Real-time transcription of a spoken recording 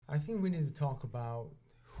think we need to talk about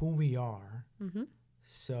who we are. Mm-hmm.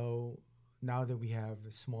 So now that we have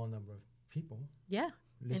a small number of people Yeah.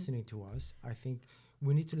 listening to us, I think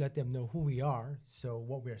we need to let them know who we are. So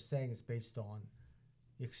what we're saying is based on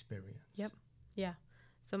experience. Yep. Yeah.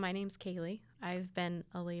 So my name's Kaylee. I've been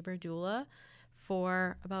a labor doula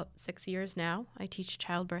for about 6 years now. I teach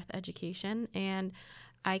childbirth education, and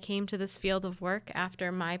I came to this field of work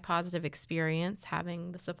after my positive experience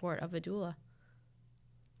having the support of a doula.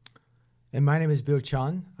 And my name is Bill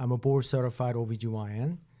Chun. I'm a board-certified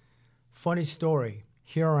OBGYN. Funny story.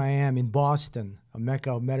 Here I am in Boston, a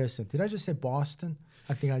mecca of medicine. Did I just say Boston?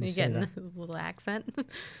 I think I You just said getting that. a little accent?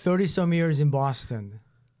 30-some years in Boston.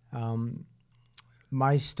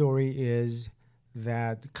 My story is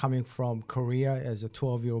that coming from Korea as a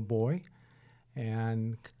 12-year-old boy,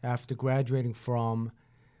 and after graduating from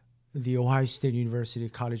the Ohio State University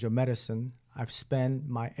College of Medicine, I've spent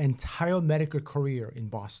my entire medical career in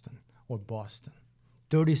Boston,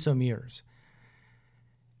 30-some years.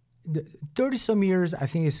 The 30-some years, I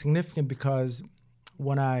think, is significant because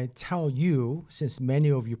when I tell you, since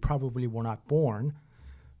many of you probably were not born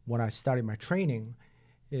when I started my training,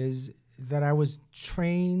 is that I was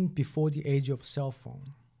trained before the age of cell phone.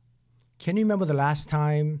 Can you remember the last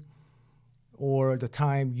time or the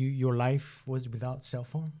time your life was without cell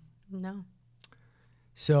phone? No.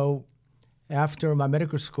 So after my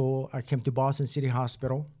medical school, I came to Boston City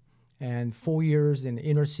Hospital and 4 years in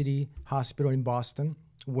inner city hospital in Boston,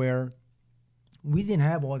 where we didn't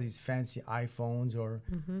have all these fancy iPhones or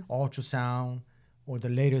ultrasound or the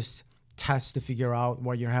latest tests to figure out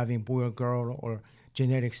whether you're having boy or girl or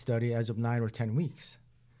genetic study as of 9 or 10 weeks.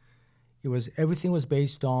 Everything was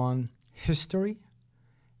based on history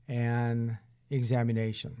and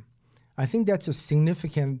examination. I think that's a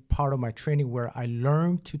significant part of my training where I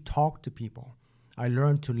learned to talk to people. I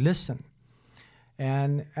learned to listen.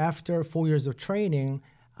 And after 4 years of training,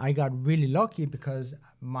 I got really lucky because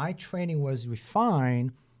my training was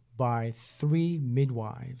refined by 3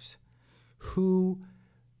 midwives who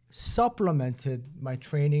supplemented my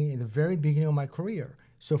training in the very beginning of my career.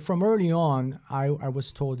 So from early on, I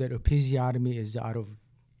was told that episiotomy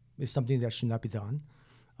is something that should not be done.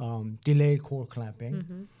 Delayed cord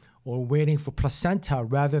clamping, or waiting for placenta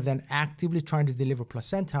rather than actively trying to deliver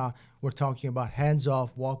placenta. We're talking about hands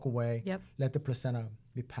off, walk away, let the placenta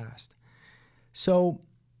be passed. So,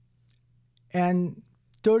 and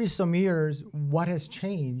 30-some years, what has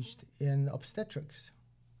changed in obstetrics?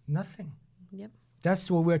 Nothing. Yep.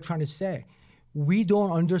 That's what we're trying to say. We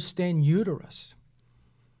don't understand uterus.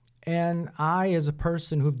 And I, as a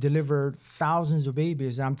person who've delivered thousands of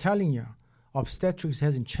babies, I'm telling you, obstetrics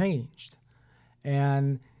hasn't changed.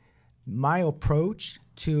 And my approach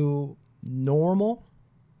to normal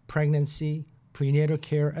pregnancy, prenatal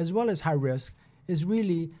care, as well as high risk, is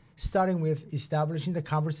really starting with establishing the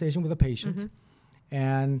conversation with the patient.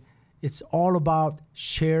 And it's all about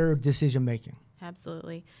shared decision making.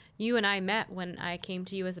 Absolutely. You and I met when I came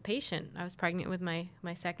to you as a patient. I was pregnant with my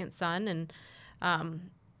second son, and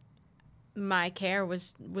my care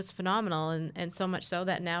was phenomenal, and so much so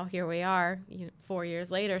that now here we are, 4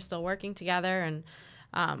 years later, still working together. And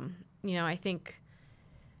I think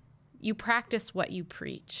you practice what you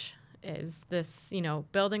preach. Is this,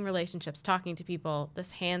 building relationships, talking to people,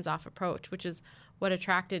 this hands-off approach, which is what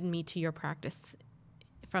attracted me to your practice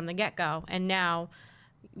from the get-go. And now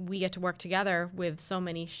we get to work together with so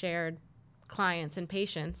many shared clients and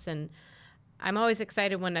patients. And I'm always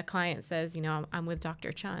excited when a client says, I'm with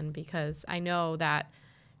Dr. Chun, because I know that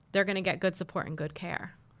they're going to get good support and good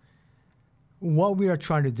care. What we are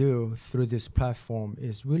trying to do through this platform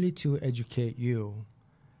is really to educate you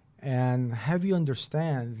and have you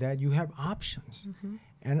understand that you have options.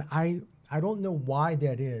 And I don't know why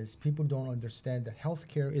that is. People don't understand that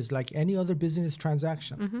healthcare is like any other business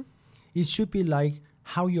transaction. It should be like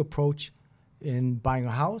how you approach in buying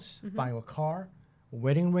a house, buying a car, a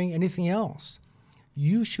wedding ring, anything else.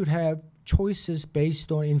 You should have choices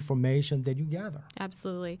based on information that you gather.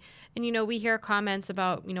 Absolutely. And, we hear comments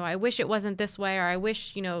about, I wish it wasn't this way, or I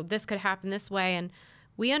wish, this could happen this way. And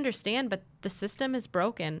we understand, but the system is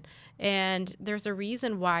broken. And there's a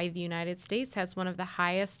reason why the United States has one of the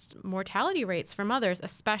highest mortality rates for mothers,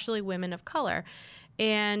 especially women of color.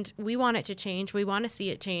 And we want it to change. We want to see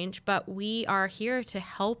it change, but we are here to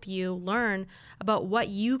help you learn about what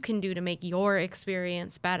you can do to make your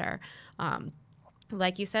experience better.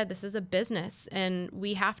 Like you said, this is a business, and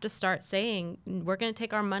we have to start saying we're going to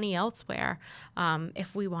take our money elsewhere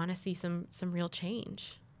if we want to see some real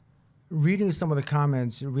change. Reading some of the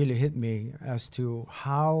comments really hit me as to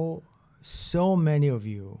how so many of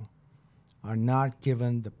you are not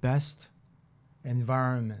given the best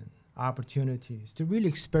environment, opportunities to really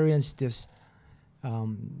experience this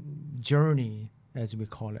journey, as we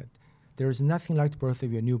call it. There is nothing like the birth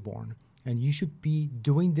of your newborn. And you should be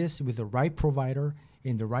doing this with the right provider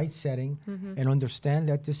in the right setting and understand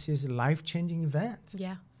that this is a life-changing event.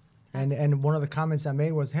 Yeah. And one of the comments I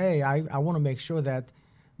made was, hey, I want to make sure that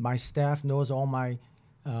my staff knows all my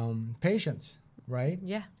patients, right?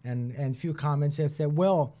 Yeah. And few comments that said,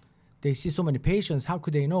 well, they see so many patients, how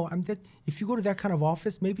could they know? If you go to that kind of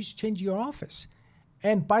office, maybe you should change your office.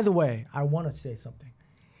 And by the way, I want to say something.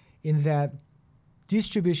 In that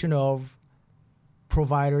distribution of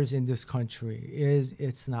providers in this country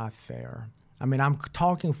it's not fair. I mean, I'm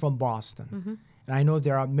talking from Boston. And I know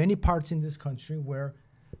there are many parts in this country where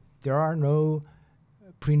there are no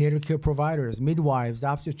prenatal care providers, midwives,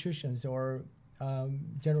 obstetricians, or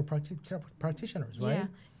general practitioners, right? Yeah,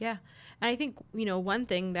 yeah. And I think, one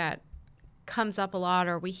thing that comes up a lot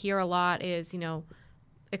or we hear a lot is,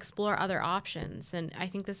 explore other options. And I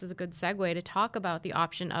think this is a good segue to talk about the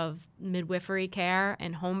option of midwifery care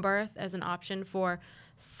and home birth as an option for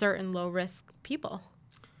certain low-risk people.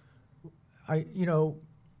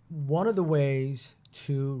 One of the ways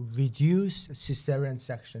to reduce cesarean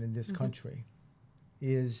section in this country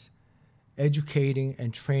is educating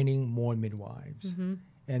and training more midwives.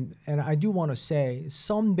 And I do want to say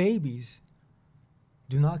some babies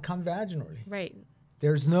do not come vaginally. Right.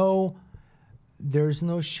 There's no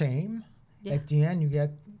shame. Yeah. At the end, you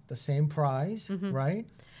get the same prize, right?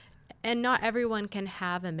 And not everyone can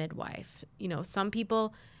have a midwife. Some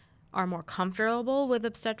people are more comfortable with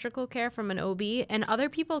obstetrical care from an OB, and other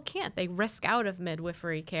people can't. They risk out of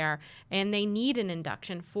midwifery care, and they need an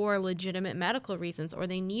induction for legitimate medical reasons, or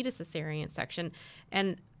they need a cesarean section.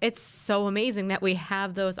 And it's so amazing that we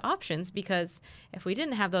have those options, because if we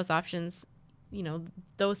didn't have those options,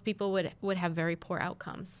 those people would have very poor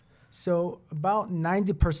outcomes. So about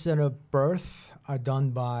 90% of births are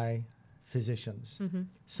done by physicians,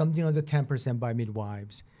 something under 10% by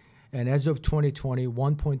midwives. And as of 2020,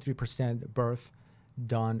 1.3% birth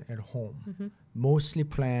done at home. Mostly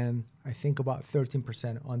planned, I think about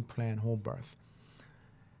 13% unplanned home birth.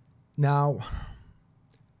 Now,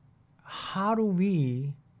 how do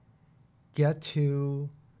we get to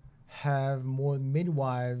have more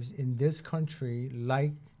midwives in this country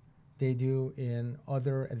like they do in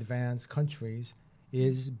other advanced countries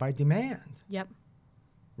is by demand. Yep.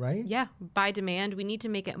 Right? Yeah, by demand. We need to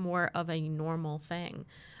make it more of a normal thing.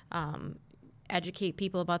 Educate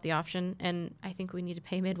people about the option, and I think we need to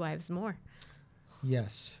pay midwives more.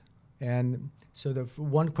 Yes. And so the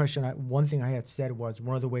one thing I had said was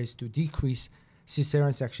one of the ways to decrease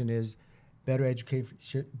cesarean section is better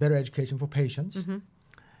education for patients.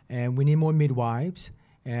 And we need more midwives.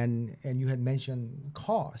 And you had mentioned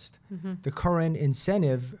cost. The current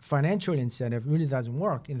financial incentive really doesn't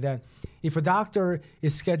work in that if a doctor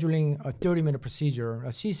is scheduling a 30-minute procedure,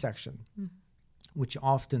 a C-section, which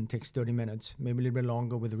often takes 30 minutes, maybe a little bit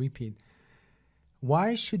longer with a repeat,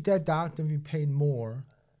 why should that doctor be paid more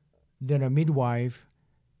than a midwife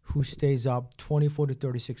who stays up 24 to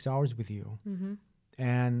 36 hours with you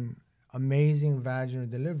and amazing vaginal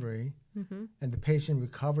delivery and the patient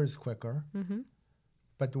recovers quicker?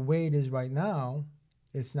 But the way it is right now,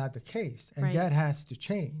 it's not the case. And that has to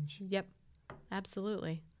change. Yep,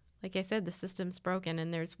 absolutely. Like I said, the system's broken,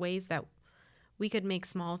 and there's ways that we could make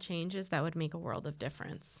small changes that would make a world of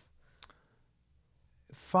difference.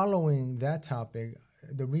 Following that topic,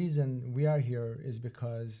 the reason we are here is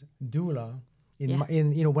because doula,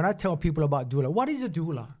 when I tell people about doula, what is a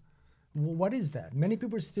doula? What is that? Many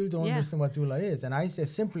people still don't understand what doula is. And I say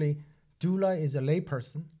simply, doula is a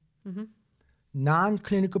layperson,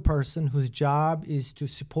 non-clinical person whose job is to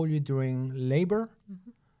support you during labor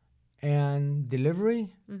and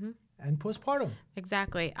delivery and postpartum.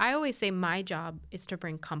 Exactly. I always say my job is to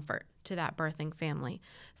bring comfort to that birthing family.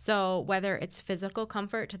 So whether it's physical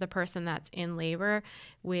comfort to the person that's in labor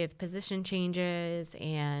with position changes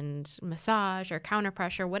and massage or counter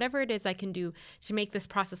pressure, whatever it is I can do to make this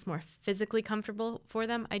process more physically comfortable for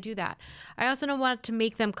them, I do that. I also don't want to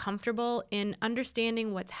make them comfortable in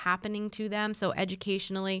understanding what's happening to them. So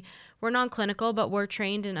educationally, we're non-clinical, but we're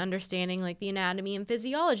trained in understanding like the anatomy and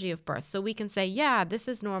physiology of birth. So we can say, yeah, this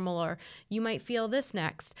is normal, or you might feel this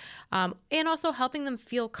next. And also helping them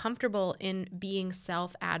feel comfortable in being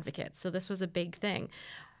self-advocates. So this was a big thing.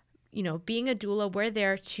 Being a doula, we're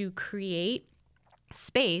there to create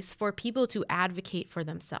space for people to advocate for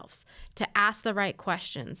themselves, to ask the right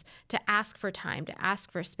questions, to ask for time, to ask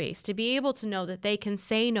for space, to be able to know that they can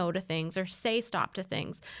say no to things or say stop to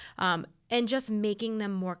things, and just making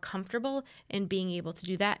them more comfortable in being able to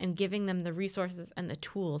do that and giving them the resources and the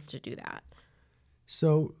tools to do that.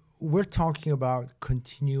 So we're talking about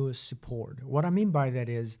continuous support. What I mean by that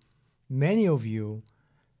is many of you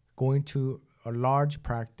going to a large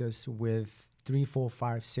practice with 3, 4,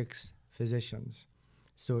 5, 6 physicians.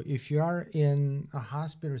 So if you are in a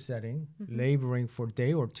hospital setting, laboring for a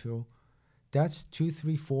day or two, that's 2,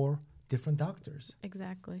 3, 4 different doctors.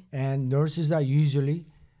 Exactly. And nurses are usually,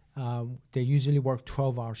 they usually work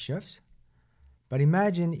 12-hour shifts. But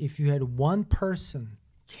imagine if you had one person,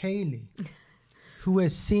 Kaylee, who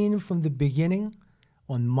has seen from the beginning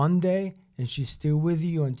on Monday, and she's still with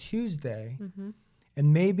you on Tuesday,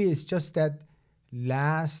 and maybe it's just that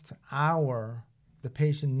last hour the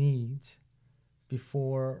patient needs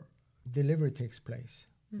before delivery takes place,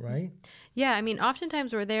 right? Yeah, I mean,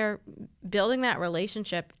 oftentimes we're there building that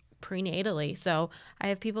relationship prenatally. So I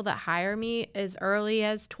have people that hire me as early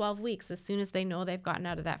as 12 weeks, as soon as they know they've gotten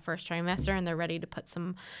out of that first trimester and they're ready to put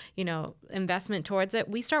some, investment towards it.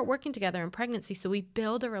 We start working together in pregnancy. So we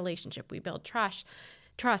build a relationship, we build trust.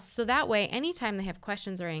 So that way, anytime they have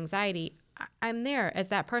questions or anxiety, I'm there as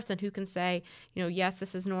that person who can say, yes,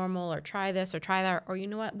 this is normal, or try this or try that, or you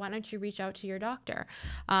know what, why don't you reach out to your doctor?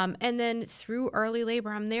 And then through early labor,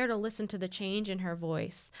 I'm there to listen to the change in her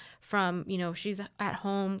voice from, she's at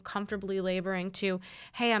home comfortably laboring to,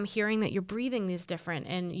 hey, I'm hearing that your breathing is different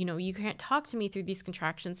and, you can't talk to me through these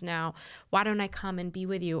contractions now. Why don't I come and be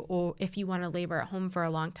with you? Or if you want to labor at home for a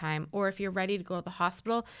long time, or if you're ready to go to the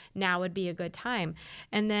hospital, now would be a good time.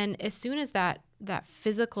 And then as soon as that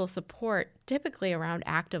physical support, typically around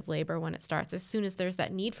active labor when it starts, as soon as there's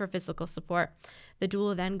that need for physical support, the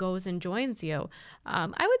doula then goes and joins you.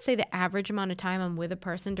 I would say the average amount of time I'm with a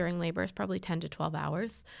person during labor is probably 10 to 12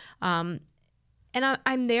 hours. And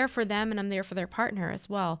I'm there for them and I'm there for their partner as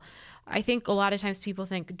well. I think a lot of times people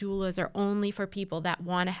think doulas are only for people that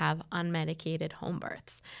want to have unmedicated home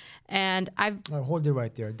births. And hold it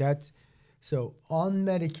right there. So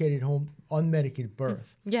unmedicated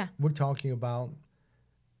birth. Yeah. We're talking about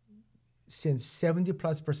since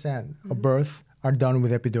 70+% of birth are done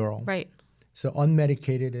with epidural. Right. So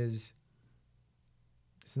unmedicated it's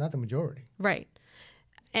not the majority. Right.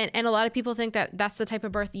 And a lot of people think that that's the type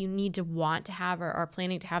of birth you need to want to have or are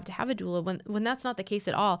planning to have a doula when that's not the case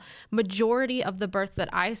at all. Majority of the births that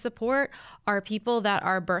I support are people that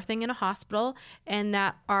are birthing in a hospital and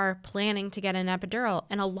that are planning to get an epidural.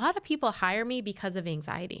 And a lot of people hire me because of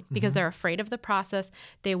anxiety, because they're afraid of the process.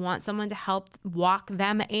 They want someone to help walk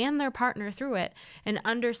them and their partner through it and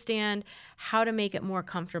understand how to make it more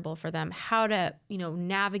comfortable for them, how to,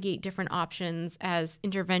 navigate different options as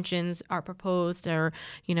interventions are proposed or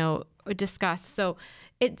discussed. So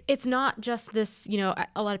it's not just this,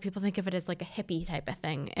 a lot of people think of it as like a hippie type of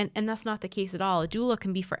thing. And that's not the case at all. A doula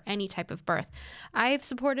can be for any type of birth. I've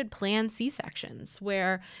supported planned C-sections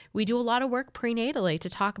where we do a lot of work prenatally to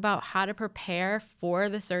talk about how to prepare for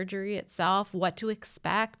the surgery itself, what to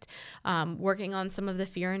expect, working on some of the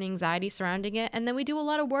fear and anxiety surrounding it. And then we do a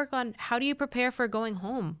lot of work on how do you prepare for going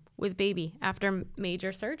home with baby after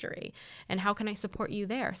major surgery, and how can I support you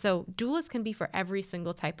there? So doulas can be for every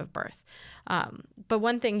single type of birth. But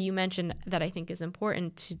one thing you mentioned that I think is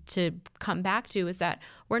important to come back to is that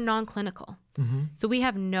we're non-clinical. So we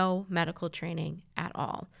have no medical training at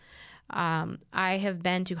all. I have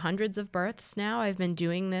been to hundreds of births now. I've been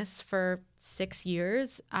doing this for 6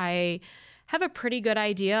 years. I have a pretty good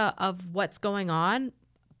idea of what's going on,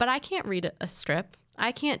 but I can't read a strip.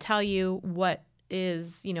 I can't tell you what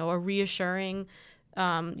is, a reassuring,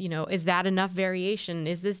 is that enough variation?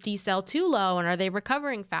 Is this decel too low? And are they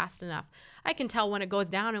recovering fast enough? I can tell when it goes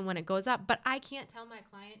down and when it goes up, but I can't tell my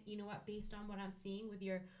client, based on what I'm seeing with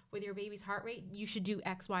your baby's heart rate, you should do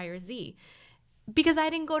X, Y, or Z. Because I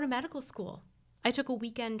didn't go to medical school. I took a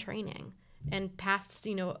weekend training and passed,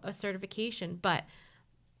 a certification. But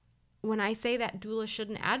when I say that doula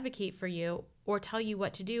shouldn't advocate for you or tell you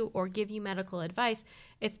what to do or give you medical advice,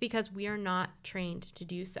 it's because we are not trained to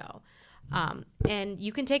do so. And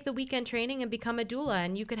you can take the weekend training and become a doula,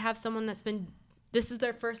 and you could have someone this is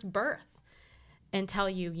their first birth, and tell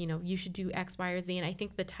you, you should do X, Y, or Z. And I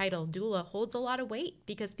think the title doula holds a lot of weight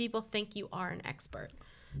because people think you are an expert.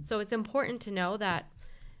 So it's important to know that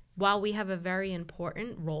while we have a very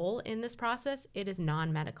important role in this process, it is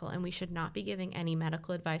non-medical, and we should not be giving any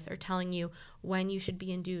medical advice or telling you when you should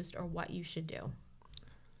be induced or what you should do.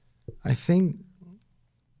 I think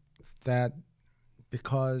that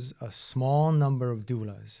because a small number of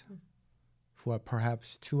doulas who are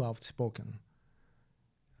perhaps too outspoken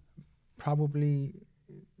probably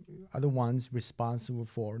are the ones responsible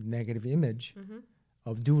for negative image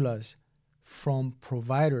of doulas from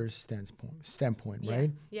provider's standpoint,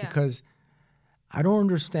 right? Yeah. Because I don't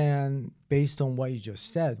understand, based on what you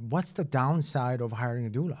just said, what's the downside of hiring a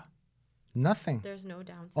doula? Nothing. There's no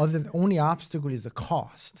downside. The only obstacle is the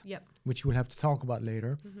cost, Yep. which we'll have to talk about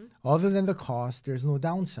later. Other than the cost, there's no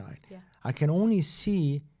downside. Yeah. I can only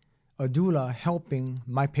see a doula helping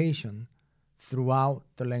my patient throughout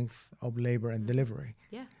the length of labor and delivery.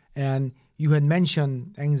 Yeah. And you had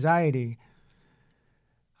mentioned anxiety.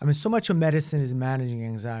 I mean, so much of medicine is managing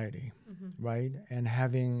anxiety, right? And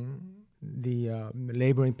having the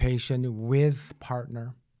laboring patient with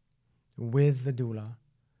partner, with the doula,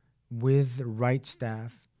 with the right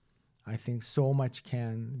staff. I think so much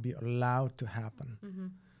can be allowed to happen.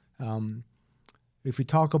 If we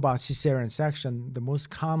talk about cesarean section, the most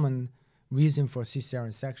common reason for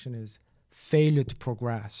cesarean section is failure to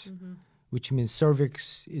progress, which means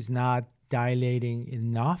cervix is not dilating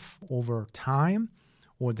enough over time,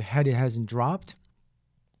 or the head hasn't dropped.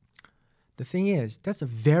 The thing is, that's a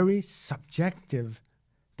very subjective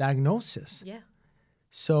diagnosis. Yeah.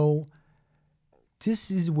 So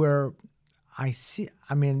this is where this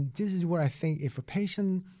is where I think if a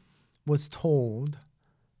patient was told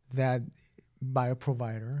that by a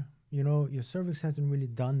provider, your cervix hasn't really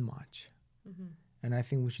done much, and I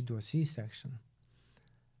think we should do a C-section,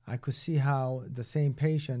 I could see how the same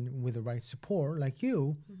patient with the right support, like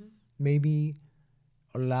you, maybe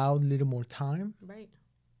allowed a little more time. Right.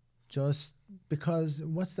 Just because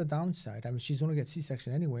what's the downside? I mean, she's going to get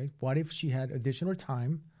C-section anyway. What if she had additional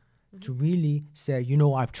time to really say,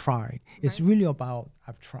 I've tried. It's really about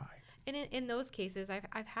I've tried. And in those cases,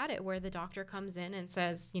 I've had it where the doctor comes in and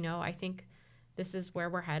says, I think this is where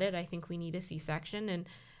we're headed. I think we need a C-section. And,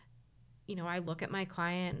 I look at my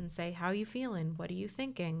client and say, how are you feeling? What are you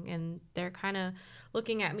thinking? And they're kind of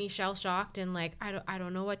looking at me shell-shocked and like, I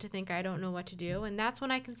don't know what to think. I don't know what to do. And that's when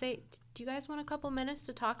I can say, do you guys want a couple minutes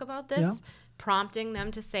to talk about this? Yeah. Prompting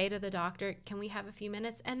them to say to the doctor, can we have a few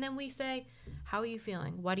minutes? And then we say, how are you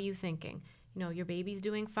feeling? What are you thinking? Your baby's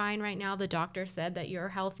doing fine right now. The doctor said that you're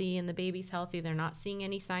healthy and the baby's healthy. They're not seeing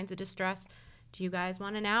any signs of distress. Do you guys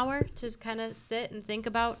want an hour to kind of sit and think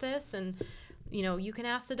about this? And you can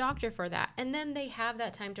ask the doctor for that. And then they have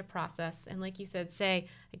that time to process. And like you said, say,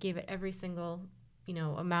 I gave it every single,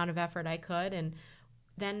 amount of effort I could. And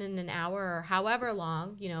then in an hour or however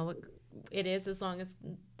long, it is, as long as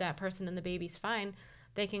that person and the baby's fine,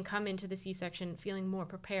 they can come into the C-section feeling more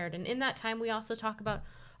prepared. And in that time, we also talk about,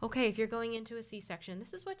 okay, if you're going into a C-section,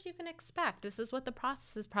 this is what you can expect. This is what the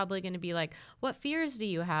process is probably going to be like. What fears do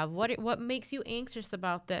you have? What makes you anxious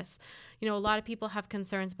about this? A lot of people have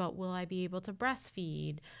concerns about, will I be able to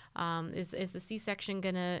breastfeed? Is the C-section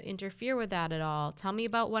going to interfere with that at all? Tell me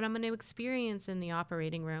about what I'm going to experience in the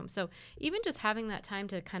operating room. So even just having that time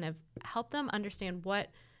to kind of help them understand what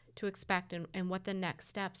to expect and what the next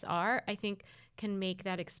steps are, I think can make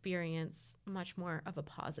that experience much more of a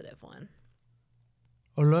positive one.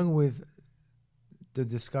 Along with the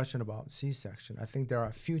discussion about C-section, I think there are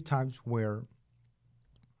a few times where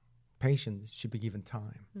patients should be given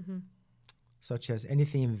time, such as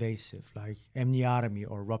anything invasive like amniotomy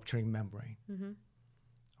or rupturing membrane,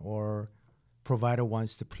 or provider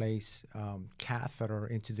wants to place catheter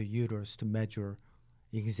into the uterus to measure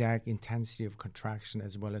exact intensity of contraction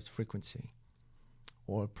as well as frequency,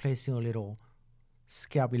 or placing a little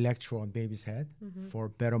scalp electrode on baby's head for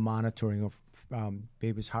better monitoring of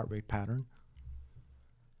baby's heart rate pattern,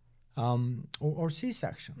 or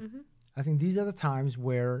C-section. I think these are the times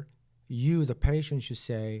where you, the patient, should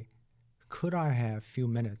say, could I have a few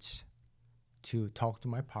minutes to talk to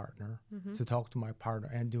my partner,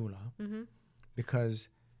 and doula? Because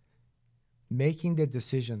making the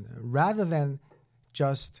decision, rather than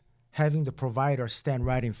just having the provider stand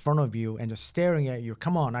right in front of you and just staring at you,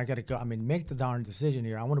 come on, I got to go. I mean, make the darn decision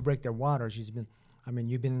here. I want to break their water.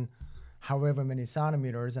 You've been however many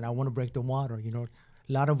centimeters, and I want to break the water. A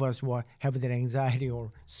lot of us will have that anxiety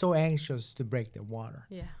or so anxious to break the water.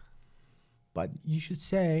 Yeah. But you should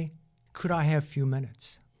say, could I have a few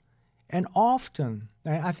minutes? And often,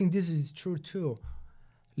 I think this is true too,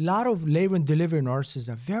 a lot of labor and delivery nurses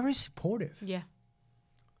are very supportive. Yeah.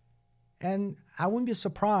 And I wouldn't be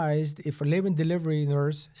surprised if a labor and delivery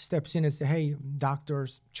nurse steps in and says, hey, Dr.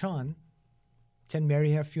 Chun, can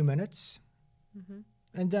Mary have a few minutes?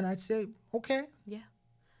 And then I'd say, okay. Yeah.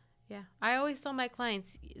 Yeah. I always tell my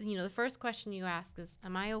clients, the first question you ask is,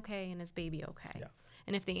 am I okay and is baby okay? Yeah.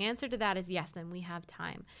 And if the answer to that is yes, then we have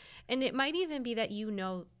time. And it might even be that you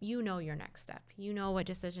know your next step. You know what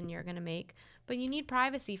decision you're going to make, but you need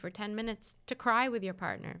privacy for 10 minutes to cry with your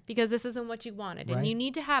partner because this isn't what you wanted. Right. And you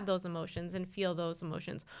need to have those emotions and feel those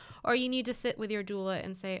emotions. Or you need to sit with your doula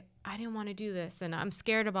and say, I didn't want to do this and I'm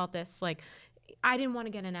scared about this. Like, I didn't want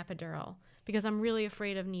to get an epidural because I'm really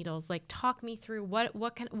afraid of needles. Like, talk me through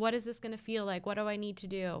what is this going to feel like? What do I need to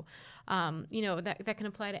do? That can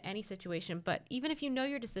apply to any situation. But even if you know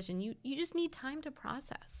your decision, you just need time to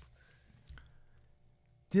process.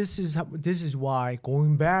 This is why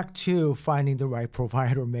going back to finding the right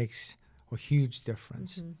provider makes a huge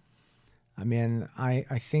difference. I mean, I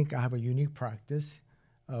think I have a unique practice,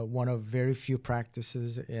 one of very few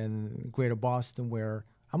practices in Greater Boston where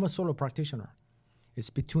I'm a solo practitioner. It's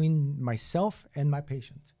between myself and my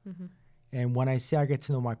patient. And when I say I get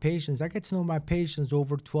to know my patients, I get to know my patients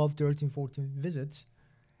over 12, 13, 14 visits.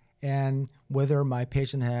 And whether my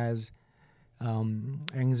patient has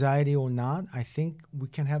anxiety or not, I think we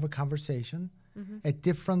can have a conversation at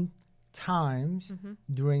different times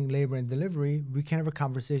during labor and delivery. We can have a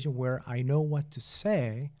conversation where I know what to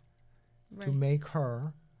say to make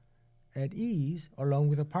her at ease along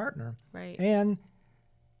with a partner. Right. And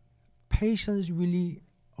patients really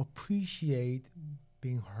appreciate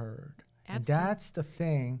being heard. Absolutely. And that's the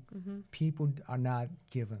thing people are not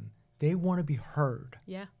given. They want to be heard.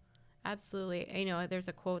 Yeah, absolutely. There's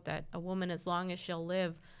a quote that a woman, as long as she'll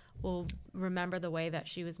live, will remember the way that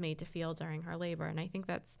she was made to feel during her labor. And I think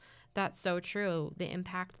that's so true. The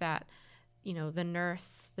impact that, the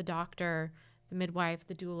nurse, the doctor, the midwife,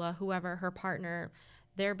 the doula, whoever, her partner,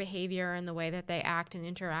 their behavior and the way that they act and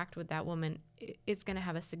interact with that woman, it's going to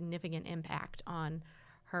have a significant impact on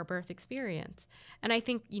her birth experience. And I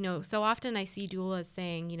think, so often I see doulas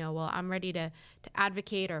saying, well, I'm ready to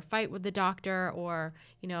advocate or fight with the doctor or,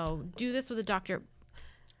 do this with the doctor.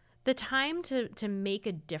 The time to make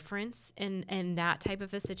a difference in that type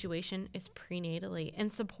of a situation is prenatally,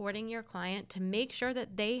 and supporting your client to make sure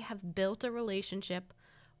that they have built a relationship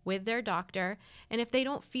with their doctor. And if they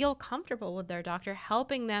don't feel comfortable with their doctor,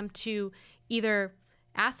 helping them to either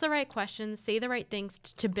ask the right questions, say the right things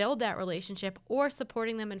to build that relationship, or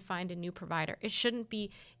supporting them and find a new provider. It shouldn't be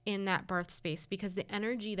in that birth space, because the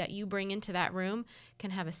energy that you bring into that room can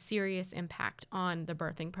have a serious impact on the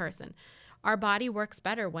birthing person. Our body works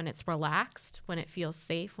better when it's relaxed, when it feels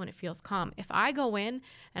safe, when it feels calm. If I go in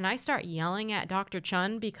and I start yelling at Dr.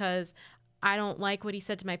 Chun because I don't like what he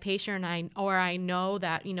said to my patient, or I know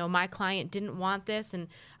that, my client didn't want this and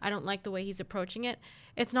I don't like the way he's approaching it,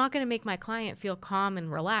 it's not going to make my client feel calm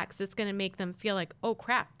and relaxed. It's going to make them feel like, oh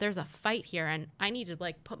crap, there's a fight here and I need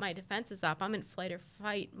to put my defenses up. I'm in flight or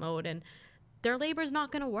fight mode, and their labor is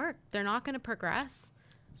not going to work. They're not going to progress.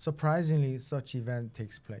 Surprisingly, such event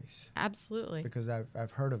takes place. Absolutely. Because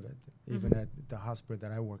I've heard of it, even at the hospital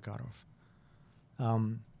that I work out of.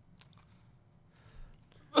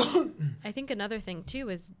 I think another thing too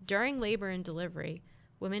is during labor and delivery,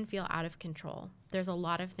 women feel out of control. There's a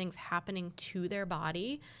lot of things happening to their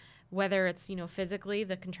body, whether it's, physically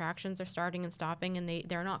the contractions are starting and stopping and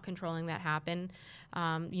they're not controlling that happen.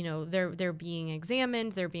 They're being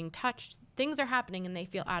examined, they're being touched, things are happening and they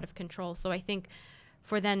feel out of control. So I think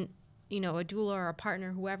for then, a doula or a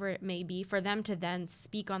partner, whoever it may be, for them to then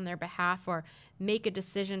speak on their behalf or make a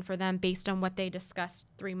decision for them based on what they discussed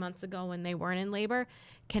 3 months ago when they weren't in labor,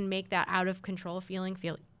 can make that out of control feeling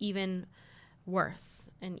feel even worse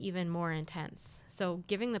and even more intense. So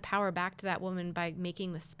giving the power back to that woman by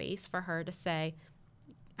making the space for her to say,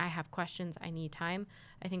 I have questions, I need time,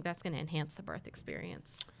 I think that's going to enhance the birth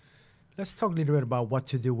experience. Let's talk a little bit about what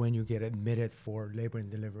to do when you get admitted for labor and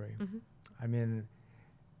delivery. I mean,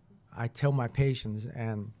 I tell my patients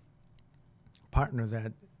and partner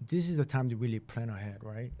that this is the time to really plan ahead,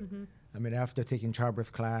 right? I mean, after taking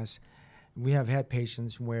childbirth class, we have had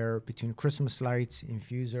patients where between Christmas lights,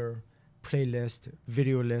 infuser, playlist,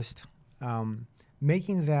 video list,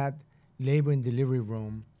 making that labor and delivery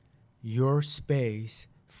room your space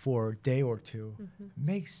for a day or two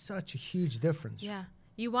makes such a huge difference. Yeah.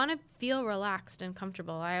 You want to feel relaxed and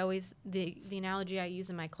comfortable. The analogy I use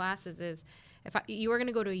in my classes is, if you were going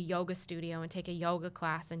to go to a yoga studio and take a yoga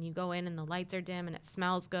class and you go in and the lights are dim and it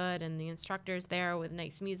smells good and the instructor's there with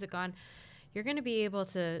nice music on, you're going to be able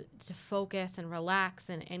to focus and relax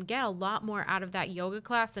and get a lot more out of that yoga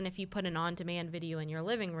class than if you put an on-demand video in your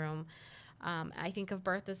living room. I think of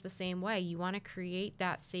birth as the same way. You want to create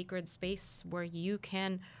that sacred space where you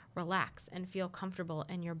can relax and feel comfortable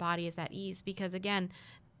and your body is at ease, because again,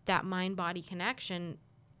 that mind-body connection,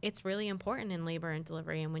 it's really important in labor and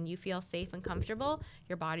delivery. And when you feel safe and comfortable,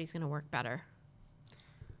 your body's going to work better.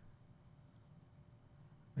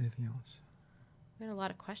 Anything else? We had a lot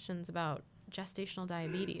of questions about gestational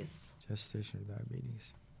diabetes. Gestational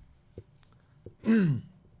diabetes.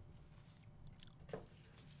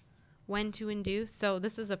 When to induce. So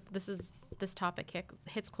this topic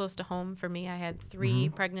hits close to home for me. I had 3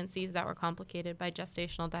 pregnancies that were complicated by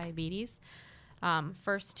gestational diabetes.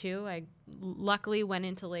 First two, I luckily went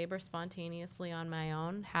into labor spontaneously on my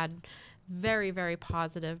own, had very, very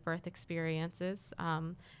positive birth experiences.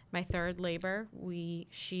 My third labor,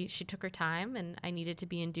 she took her time, and I needed to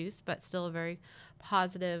be induced, but still a very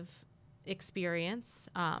positive experience.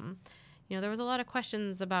 There was a lot of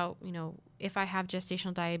questions about, if I have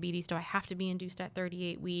gestational diabetes, do I have to be induced at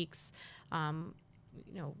 38 weeks? And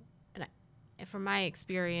from my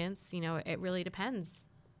experience, it really depends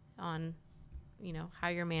on, how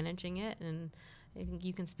you're managing it. And I think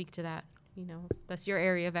you can speak to that. That's your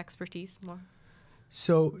area of expertise more.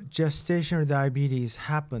 So gestational diabetes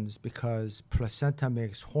happens because placenta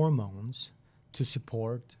makes hormones to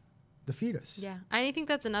support the fetus. Yeah. I think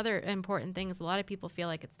that's another important thing is a lot of people feel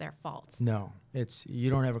like it's their fault. No, you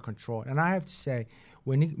don't have a control. And I have to say,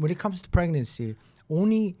 when it comes to pregnancy,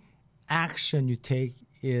 only action you take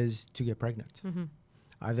is to get pregnant,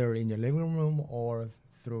 either in your living room or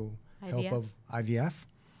through help of IVF.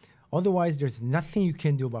 Otherwise, there's nothing you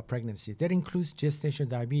can do about pregnancy. That includes gestational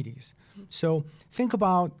diabetes. So think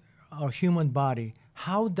about a human body.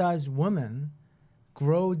 How does woman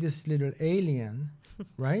grow this little alien,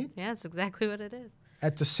 right? Yeah, that's exactly what it is.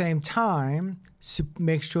 At the same time,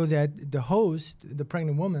 make sure that the host, the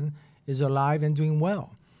pregnant woman, is alive and doing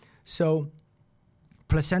well. So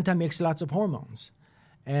placenta makes lots of hormones.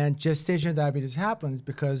 And gestational diabetes happens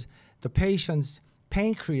because the patient's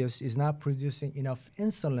pancreas is not producing enough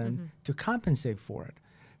insulin to compensate for it.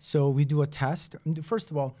 So we do a test.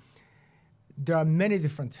 First of all, there are many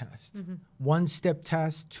different tests. One-step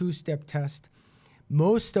test, two-step test.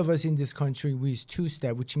 Most of us in this country, we use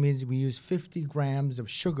two-step, which means we use 50 grams of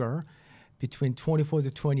sugar between 24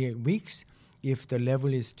 to 28 weeks. If the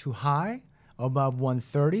level is too high, above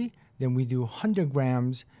 130, then we do 100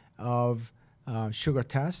 grams of sugar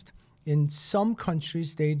test. In some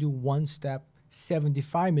countries, they do one-step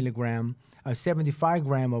 75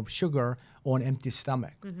 gram of sugar on empty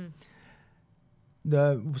stomach.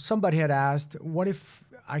 Somebody had asked, what if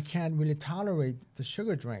I can't really tolerate the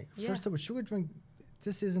sugar drink? Yeah. First of all, sugar drink,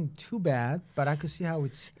 this isn't too bad, but I could see how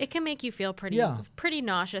it can make you feel pretty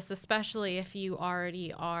nauseous, especially if you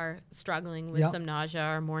already are struggling with some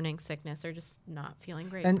nausea or morning sickness or just not feeling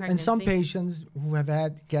great. And some patients who have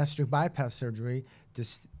had gastric bypass surgery,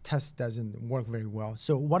 this test doesn't work very well.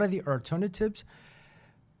 So what are the alternatives?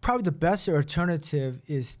 Probably the best alternative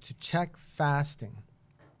is to check fasting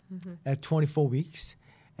at 24 weeks.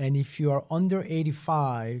 And if you are under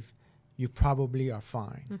 85, you probably are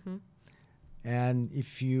fine. And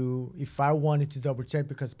if I wanted to double check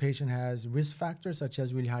because the patient has risk factors such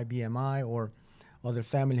as really high BMI or other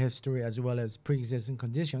family history as well as pre-existing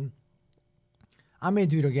condition, I may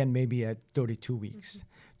do it again maybe at 32 weeks.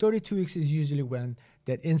 32 weeks is usually when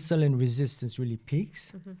that insulin resistance really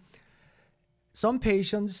peaks. Some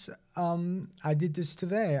patients, I did this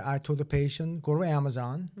today. I told the patient, go to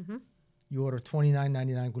Amazon, you order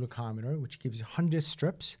 $29.99 glucometer, which gives you 100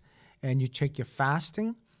 strips, and you check your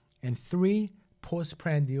fasting and 3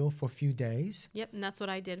 postprandial for a few days. Yep, and that's what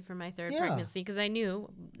I did for my third pregnancy because I knew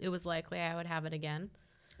it was likely I would have it again.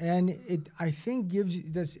 And it, I think, gives you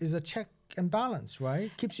this is a check and balance,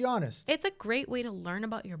 right? Keeps you honest. It's a great way to learn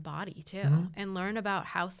about your body too, and learn about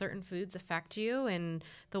how certain foods affect you and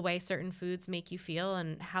the way certain foods make you feel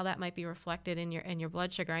and how that might be reflected in your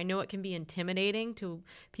blood sugar. I know it can be intimidating to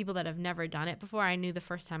people that have never done it before. I knew the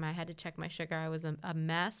first time I had to check my sugar, I was a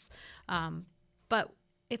mess. But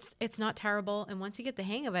it's not terrible, and once you get the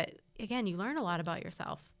hang of it, again, you learn a lot about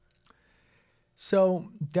yourself. So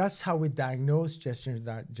that's how we diagnose gestational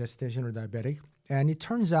diabetic, and it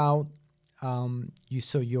turns out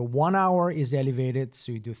your 1 hour is elevated,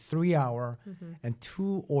 so you do 3 hour, and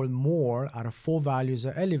 2 or more out of 4 values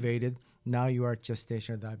are elevated. Now you are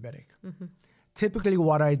gestational diabetic. Typically,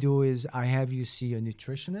 what I do is I have you see a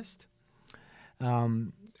nutritionist.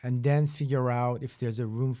 And then figure out if there's a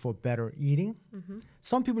room for better eating.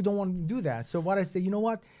 Some people don't want to do that. So what I say, you know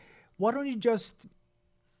what? Why don't you just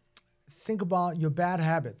think about your bad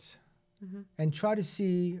habits and try to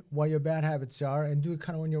see what your bad habits are and do it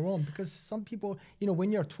kind of on your own? Because some people,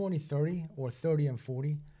 when you're 20, 30 or 30 and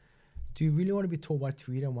 40, do you really want to be told what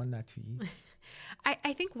to eat and what not to eat?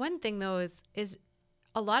 I think one thing, though, is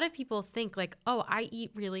a lot of people think like, oh, I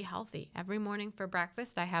eat really healthy. Every morning for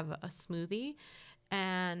breakfast, I have a smoothie.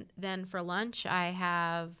 And then for lunch, I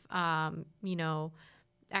have,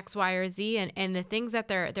 X, Y, or Z. And the things that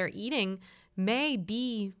they're eating may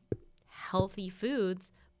be healthy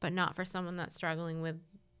foods, but not for someone that's struggling with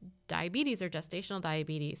diabetes or gestational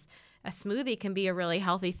diabetes. A smoothie can be a really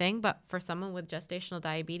healthy thing, but for someone with gestational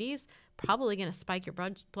diabetes, probably going to spike your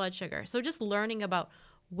blood sugar. So just learning about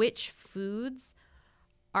which foods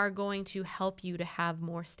are going to help you to have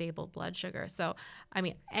more stable blood sugar. So, I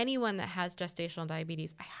mean, anyone that has gestational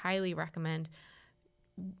diabetes, I highly recommend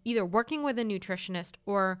either working with a nutritionist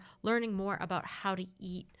or learning more about how to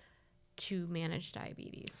eat to manage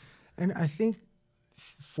diabetes. And I think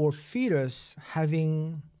for fetus,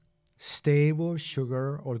 having stable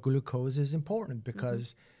sugar or glucose is important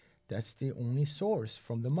because that's the only source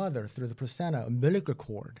from the mother through the placenta, umbilical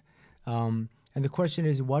cord. And the question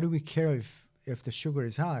is, why do we care if the sugar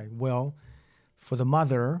is high? Well, for the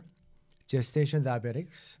mother, gestational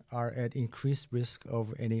diabetics are at increased risk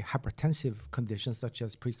of any hypertensive conditions such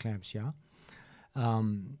as preeclampsia.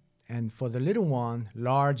 And for the little one,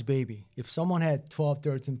 large baby, if someone had 12,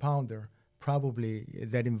 13 pounder, probably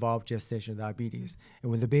that involved gestational diabetes. And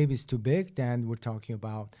when the baby is too big, then we're talking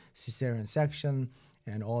about cesarean section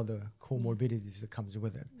and all the comorbidities that comes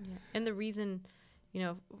with it. Yeah. And the reason,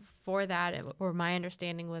 for that, or my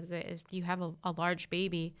understanding was that if you have a large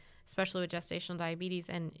baby, especially with gestational diabetes,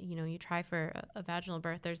 and you try for a vaginal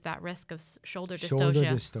birth, there's that risk of shoulder dystocia. Shoulder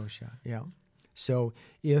dystocia, yeah. So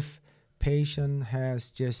if patient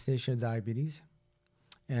has gestational diabetes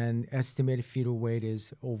and estimated fetal weight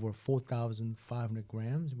is over 4,500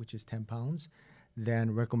 grams, which is 10 pounds,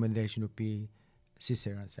 then recommendation would be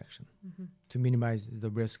cesarean section to minimize the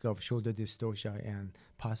risk of shoulder dystocia and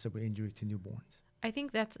possible injury to newborns. I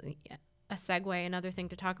think that's a segue. Another thing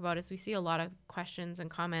to talk about is we see a lot of questions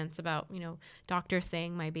and comments about, doctors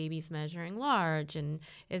saying my baby's measuring large, and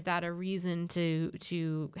is that a reason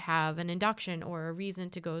to have an induction or a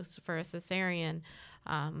reason to go for a cesarean?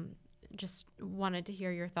 Just wanted to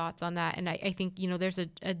hear your thoughts on that. And I think, there's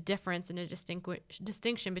a difference and a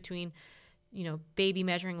distinction between, baby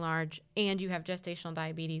measuring large and you have gestational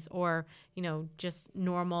diabetes, or, just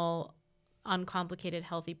normal uncomplicated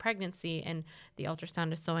healthy pregnancy and the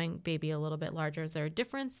ultrasound is showing baby a little bit larger. Is there a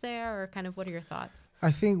difference there, or kind of what are your thoughts?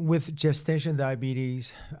 I think with gestational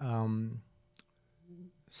diabetes,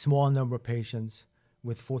 small number of patients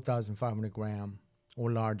with 4,500 gram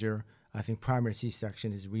or larger, I think primary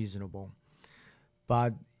C-section is reasonable.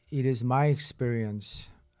 But it is my experience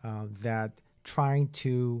that trying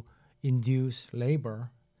to induce labor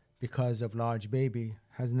because of large baby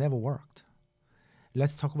has never worked.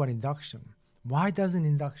 Let's talk about induction. Why doesn't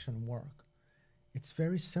induction work? It's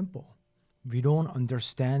very simple. We don't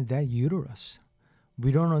understand that uterus.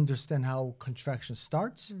 We don't understand how contraction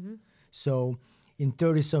starts. So in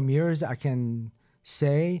 30-some years, I can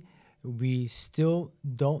say we still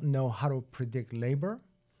don't know how to predict labor.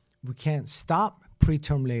 We can't stop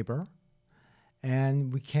preterm labor,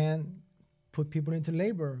 and we can't put people into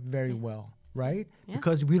labor very well, right? Yeah.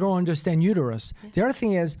 Because we don't understand uterus. Yeah. The other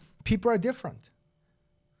thing is people are different,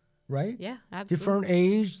 right? Yeah, absolutely. Different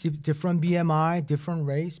age, different BMI, different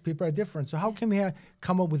race. People are different. So how can we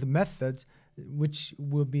come up with methods which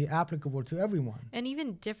will be applicable to everyone? And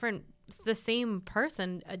even the same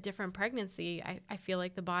person, a different pregnancy, I feel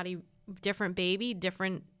like the body, different baby,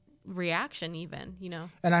 different reaction even,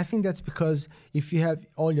 And I think that's because if you have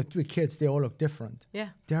all your 3 kids, they all look different. Yeah.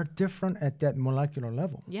 They're different at that molecular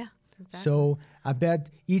level. Yeah, exactly. So I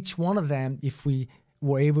bet each one of them, if we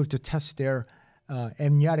were able to test their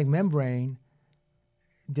amniotic membrane,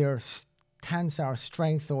 their tensile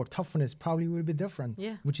strength or toughness probably will be different.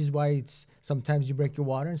 Yeah. Which is why it's sometimes you break your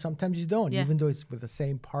water and sometimes you don't, even though it's with the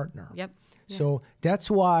same partner. Yep. Yeah. So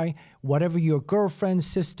that's why whatever your girlfriends,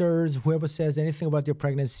 sisters, whoever says anything about your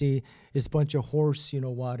pregnancy is a bunch of horse,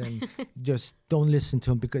 and just don't listen to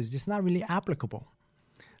them because it's not really applicable.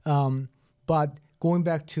 But going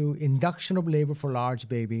back to induction of labor for large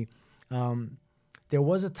baby, there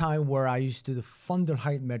was a time where I used to do the fundal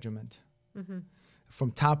height measurement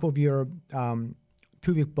from top of your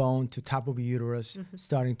pubic bone to top of your uterus,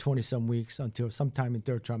 starting 20-some weeks until sometime in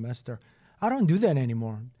 3rd trimester. I don't do that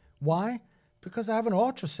anymore. Why? Because I have an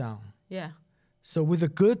ultrasound. Yeah. So with a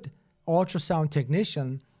good ultrasound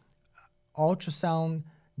technician, ultrasound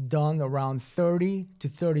done around 30 to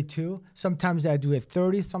 32. Sometimes I do it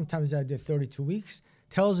 30, sometimes I do it 32 weeks.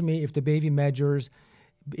 Tells me if the baby measures,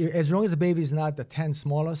 as long as the baby is not the 10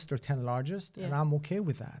 smallest or 10 largest, and I'm okay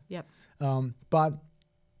with that. Yep. But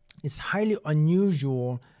it's highly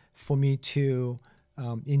unusual for me to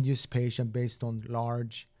induce patient based on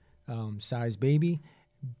large size baby.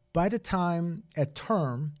 By the time at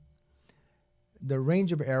term, the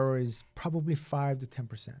range of error is probably 5 to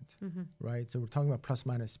 10%, right? So we're talking about plus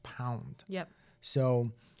minus pound. Yep.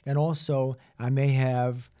 So, and also I may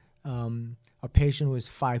have a patient who is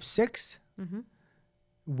 5'6"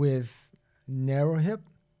 with narrow hip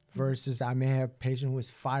versus I may have a patient who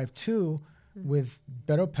is 5'2" with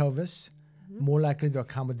better pelvis, more likely to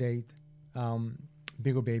accommodate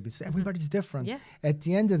bigger babies. So everybody's different. Yeah. At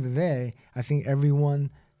the end of the day, I think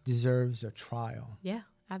everyone deserves a trial. Yeah,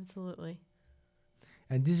 absolutely.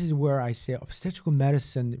 And this is where I say obstetrical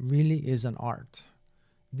medicine really is an art.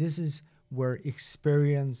 This is where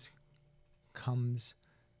experience comes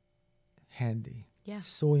handy. Yeah.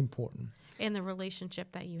 So important. And the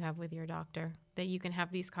relationship that you have with your doctor, that you can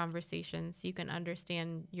have these conversations, you can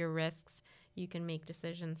understand your risks, you can make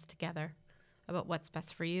decisions together about what's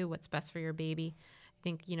best for you, what's best for your baby. I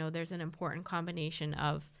think, there's an important combination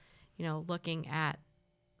of, looking at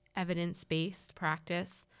evidence-based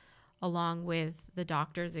practice along with the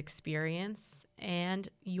doctor's experience and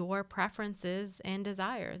your preferences and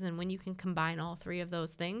desires. And when you can combine all three of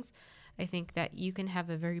those things, I think that you can have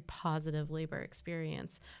a very positive labor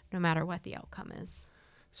experience no matter what the outcome is.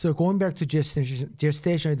 So going back to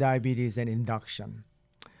gestational diabetes and induction,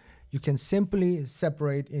 you can simply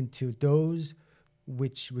separate into those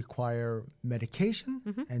which require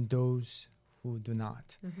medication and those who do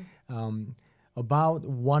not. About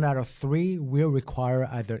 1 out of 3 will require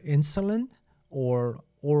either insulin or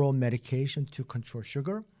oral medication to control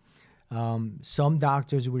sugar. Some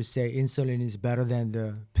doctors will say insulin is better than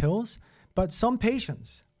the pills, but some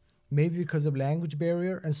patients, maybe because of language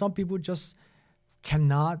barrier, and some people just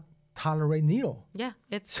cannot tolerate needle. Yeah,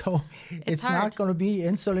 it's hard. Not going to be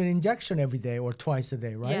insulin injection every day or twice a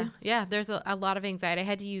day, right? Yeah. There's a lot of anxiety. I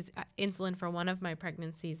had to use insulin for one of my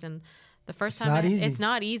pregnancies, and the first time it's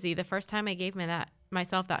not easy. The first time I gave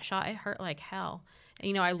myself that shot, it hurt like hell.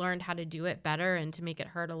 And, I learned how to do it better and to make it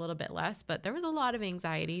hurt a little bit less, but there was a lot of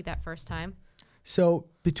anxiety that first time. So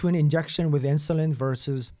between injection with insulin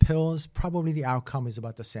versus pills, probably the outcome is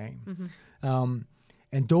about the same.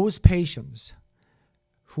 And those patients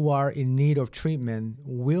who are in need of treatment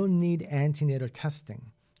will need antenatal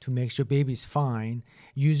testing to make sure baby's fine,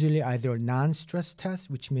 usually either a non-stress test,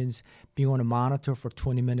 which means being on a monitor for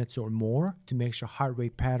 20 minutes or more to make sure heart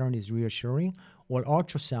rate pattern is reassuring, or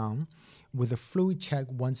ultrasound with a fluid check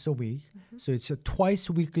once a week. So it's twice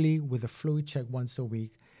weekly with a fluid check once a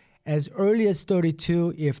week. As early as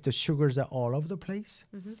 32 if the sugars are all over the place.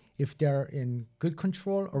 If they're in good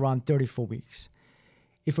control, around 34 weeks.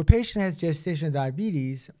 If a patient has gestational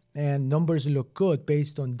diabetes and numbers look good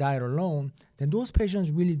based on diet alone, then those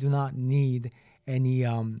patients really do not need any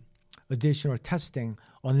additional testing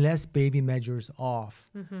unless baby measures off.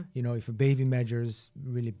 If a baby measures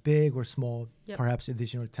really big or small, perhaps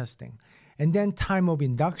additional testing. And then time of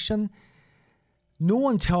induction. No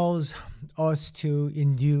one tells us to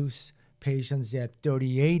induce patients at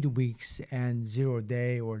 38 weeks and 0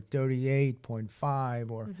 day or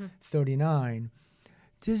 38.5 or 39.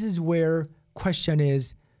 This is where question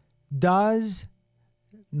is, does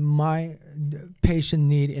my patient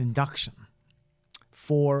need induction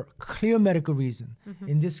for clear medical reason?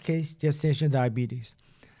 In this case, gestational diabetes.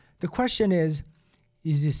 The question is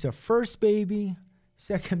this a first baby,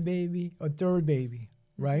 second baby, or third baby,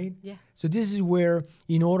 right? Yeah. So this is where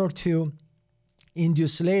in order to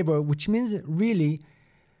induce labor, which means really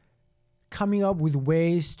coming up with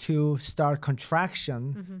ways to start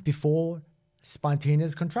contraction before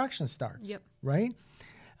spontaneous contraction starts, right?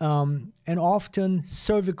 And often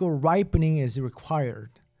cervical ripening is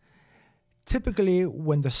required. Typically,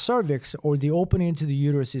 when the cervix or the opening into the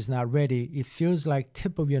uterus is not ready, it feels like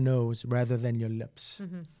tip of your nose rather than your lips.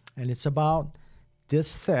 And it's about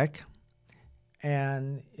this thick,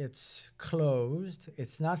 and it's closed.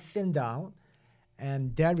 It's not thinned out,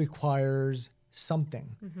 and that requires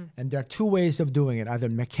something. And there are 2 ways of doing it, either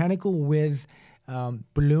mechanical with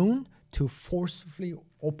balloon to forcefully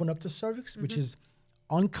open up the cervix, which is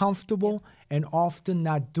uncomfortable and often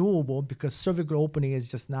not doable because cervical opening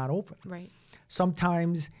is just not open. Right.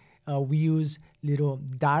 Sometimes we use little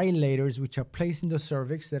dilators which are placed in the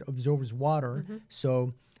cervix that absorbs water.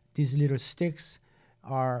 So these little sticks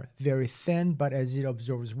are very thin, but as it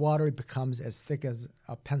absorbs water, it becomes as thick as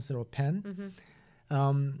a pencil or pen.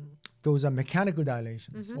 Those are mechanical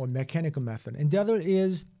dilations or mechanical method. And the other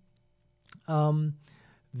is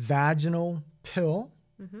vaginal pill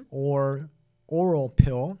or oral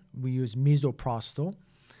pill. We use misoprostol.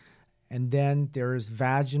 And then there's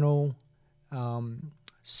vaginal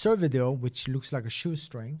Cervidil, which looks like a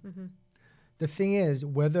shoestring. The thing is,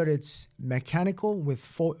 whether it's mechanical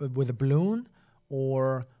with a balloon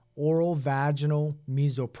or oral vaginal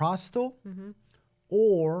misoprostol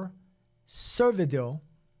or Cervidil,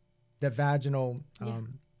 the vaginal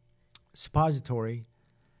suppository,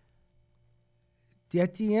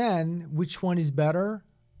 at the end, which one is better?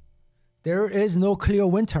 There is no clear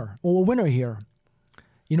winner here.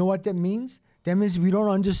 You know what that means? That means we don't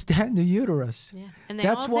understand the uterus. Yeah, and they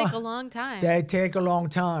all take a long time. They take a long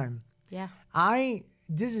time. Yeah. I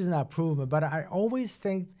this is not proven, but I always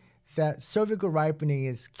think that cervical ripening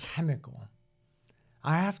is chemical.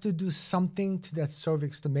 I have to do something to that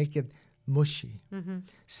cervix to make it mushy.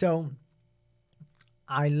 So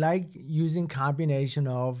I like using combination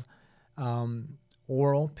of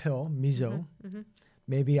oral pill, Mizo.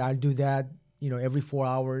 Maybe I'll do that, every 4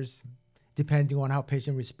 hours, depending on how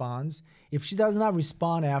patient responds. If she does not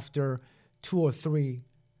respond after 2 or 3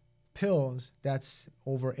 pills, that's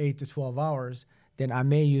over 8 to 12 hours, then I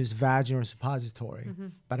may use vaginal suppository.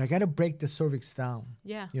 But I got to break the cervix down.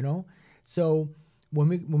 Yeah. So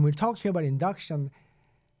when we're talking about induction,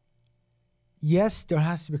 yes, there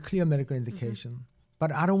has to be clear medical indication.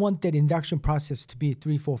 But I don't want that induction process to be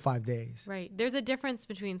 3, 4, 5 days. Right. There's a difference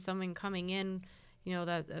between someone coming in,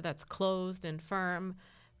 that's closed and firm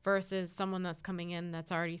versus someone that's coming in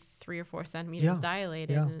that's already 3 or 4 centimeters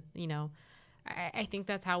dilated. Yeah. I think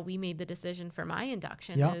that's how we made the decision for my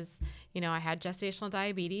induction is, I had gestational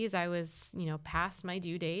diabetes. I was, past my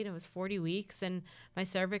due date. It was 40 weeks and my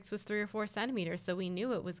cervix was 3 or 4 centimeters. So we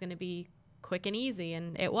knew it was going to be quick and easy,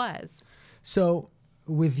 and it was. So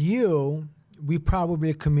with you, we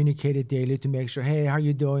probably communicated daily to make sure, hey, how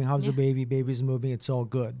you doing? How's the baby? Baby's moving. It's all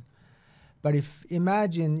good. But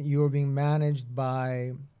imagine you're being managed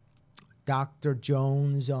by Dr.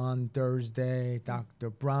 Jones on Thursday, Dr.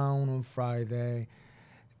 Brown on Friday,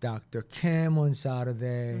 Dr. Kim on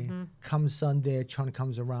Saturday, come Sunday, Chun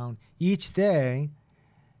comes around. Each day,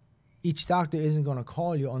 each doctor isn't going to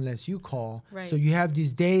call you unless you call. Right. So you have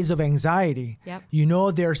these days of anxiety.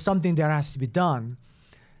 Yep. There's something that has to be done.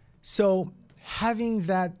 So having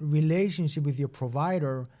that relationship with your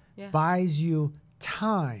provider buys you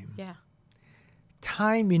time. Yeah.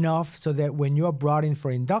 Time enough so that when you're brought in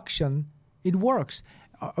for induction, it works.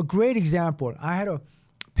 A great example, I had a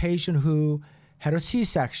patient who had a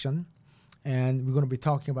C-section, and we're going to be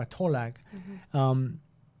talking about TOLAC.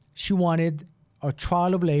 She wanted a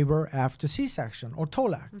trial of labor after C-section or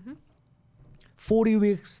TOLAC. 40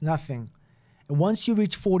 weeks, nothing. And once you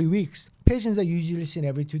reach 40 weeks, patients are usually seen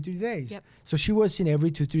every 2-3 days. Yep. So she was seen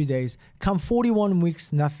every 2-3 days. Come 41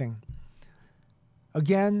 weeks, nothing.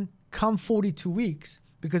 Again, come 42 weeks,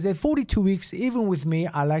 because at 42 weeks, even with me,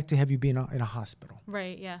 I like to have you be in a hospital.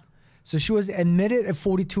 Right, yeah. So she was admitted at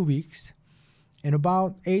 42 weeks, and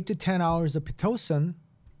about 8 to 10 hours of Pitocin,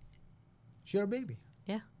 she had a baby.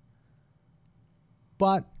 Yeah.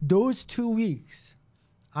 But those 2 weeks,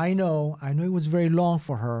 I know it was very long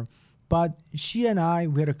for her, but she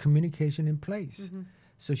and we had a communication in place.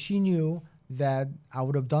 So she knew that I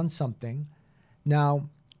would have done something. Now,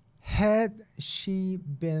 had she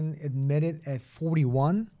been admitted at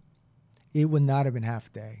 41, it would not have been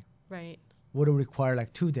half day. Right. Would have required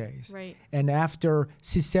like 2 days. Right. And after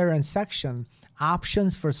cesarean section,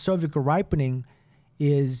 options for cervical ripening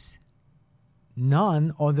is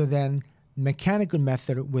none other than mechanical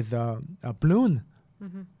method with a balloon.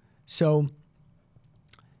 So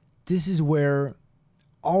this is where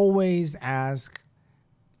always ask,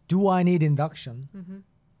 do I need induction?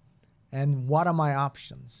 And what are my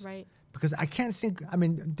options? Right. Because I can't think,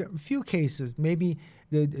 there are a few cases, maybe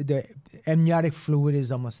the amniotic fluid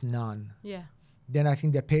is almost none. Yeah. Then I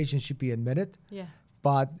think the patient should be admitted. Yeah.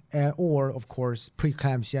 But, or of course,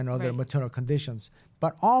 preeclampsia and other Right. maternal conditions.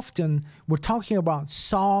 But often we're talking about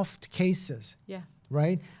soft cases, Yeah.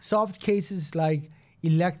 right? Soft cases like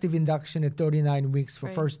elective induction at 39 weeks for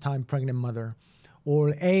Right. first-time pregnant mother,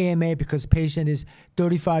 or AMA because patient is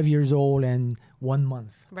 35 years old and 1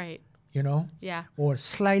 month. Right. Yeah. Or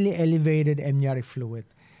slightly elevated amniotic fluid.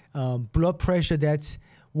 Blood pressure that's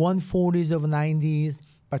 140s over 90s,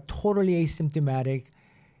 but totally asymptomatic.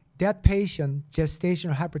 That patient,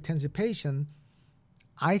 gestational hypertensive patient,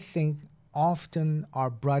 I think often are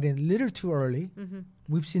brought in a little too early.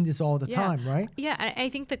 We've seen this all the time, right? Yeah, I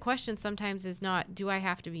think the question sometimes is not, do I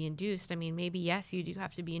have to be induced? Maybe yes, you do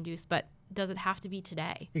have to be induced, but does it have to be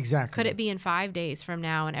today? Exactly. Could it be in 5 days from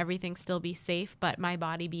now and everything still be safe, but my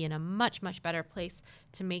body be in a much, much better place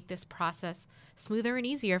to make this process smoother and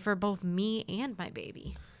easier for both me and my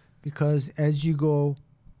baby? Because as you go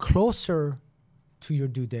closer to your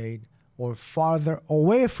due date or farther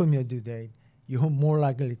away from your due date, you're more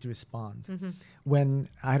likely to respond. When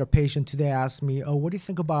I had a patient today ask me, what do you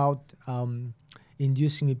think about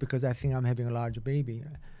inducing me because I think I'm having a large baby?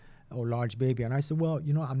 And I said, well,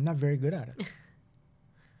 I'm not very good at it.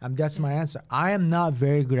 That's my answer. I am not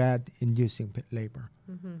very good at inducing labor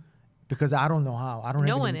because I don't know how.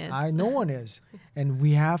 No one is. No one is, and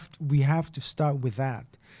we have to start with that.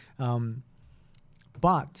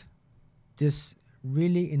 But this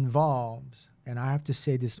really involves, and I have to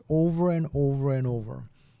say this over and over and over,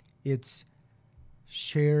 it's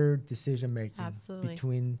shared decision making Absolutely.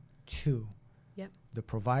 between two, Yep. the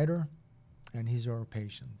provider and his or her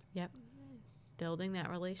patient. Yep. Building that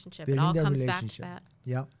relationship. Building it all that comes back to relationship. that.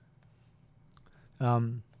 Yep.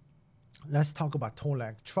 Let's talk about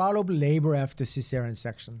TOLAC, trial of labor after cesarean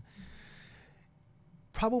section.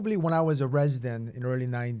 Probably when I was a resident in early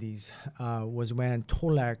 90s was when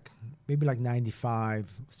TOLAC, maybe like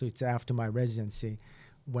 95, so it's after my residency,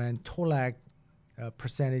 when TOLAC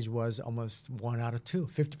percentage was almost 1 out of 2,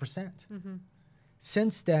 50%.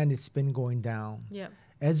 Since then, it's been going down. Yep.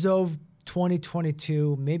 As of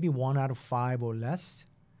 2022, maybe 1 out of 5 or less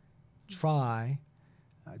try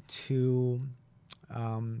to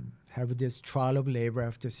have this trial of labor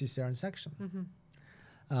after cesarean section.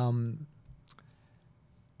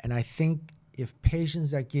 And I think if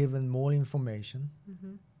patients are given more information,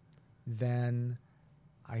 then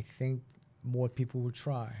I think more people will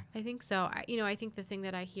try. I think so. I think the thing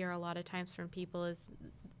that I hear a lot of times from people is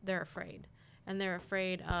they're afraid. And they're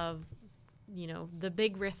afraid of, the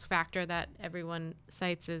big risk factor that everyone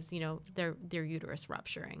cites is, their uterus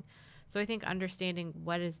rupturing. So I think understanding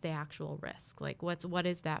what is the actual risk, like what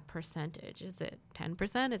is that percentage? Is it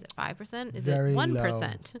 10%? Is it 5%? Is Very it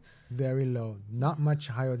 1%? Very low, not much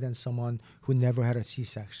higher than someone who never had a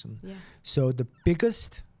C-section. Yeah. So the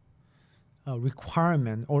biggest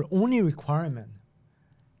requirement or only requirement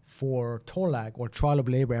for TOLAC or trial of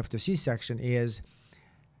labor after C-section is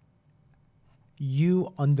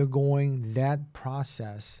you undergoing that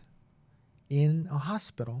process in a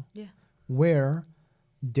hospital where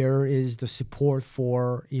there is the support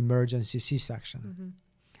for emergency C-section.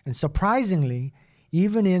 And surprisingly,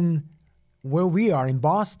 even in where we are in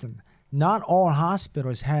Boston, not all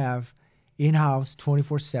hospitals have in-house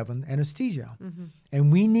 24/7 anesthesia.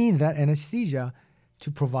 And we need that anesthesia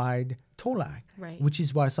to provide TOLAC, which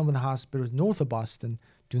is why some of the hospitals north of Boston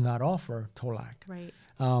do not offer TOLAC. Right.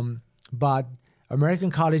 But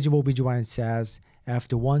American College of OB/GYN says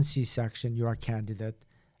after 1 C-section, you're a candidate.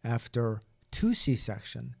 After 2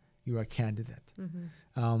 C-section, you're a candidate.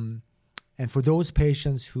 And for those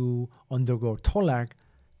patients who undergo TOLAC,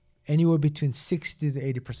 anywhere between 60 to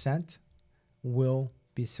 80% will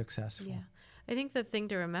be successful. Yeah. I think the thing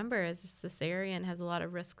to remember is cesarean has a lot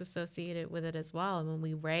of risk associated with it as well. And when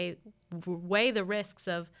we weigh the risks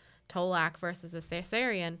of TOLAC versus a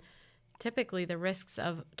cesarean, typically the risks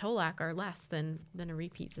of TOLAC are less than a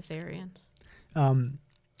repeat cesarean.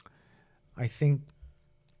 I think,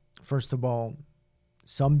 first of all,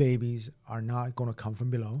 some babies are not going to come from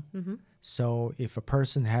below. So if a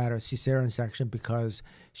person had a cesarean section because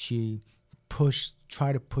she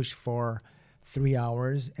tried to push for 3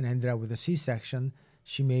 hours and ended up with a C-section,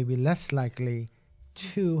 she may be less likely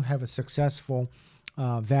to have a successful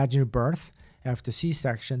vaginal birth after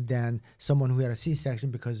C-section than someone who had a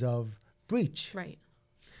C-section because of breech. Right.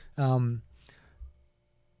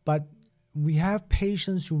 But we have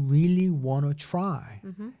patients who really want to try.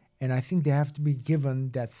 And I think they have to be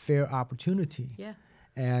given that fair opportunity. Yeah.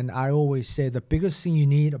 And I always say the biggest thing you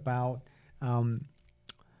need about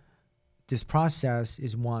this process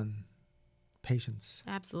is patience.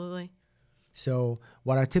 Absolutely. So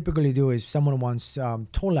what I typically do is if someone wants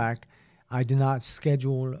TOLAC, I do not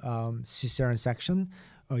schedule cesarean section.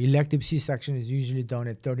 Elective C-section is usually done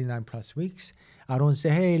at 39 plus weeks. I don't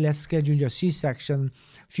say, hey, let's schedule your C-section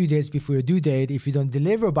a few days before your due date. If you don't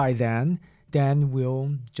deliver by then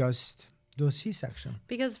we'll just do a C-section.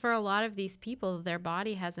 Because for a lot of these people, their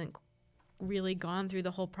body hasn't really gone through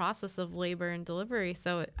the whole process of labor and delivery.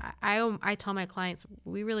 So I tell my clients,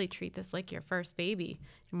 we really treat this like your first baby.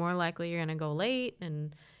 You're more likely you're going to go late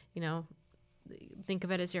and, think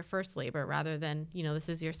of it as your first labor rather than, this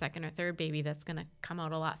is your second or third baby that's going to come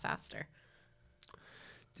out a lot faster.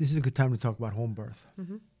 This is a good time to talk about home birth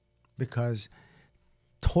because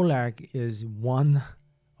TOLAC is one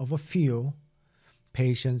of a few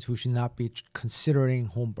patients who should not be considering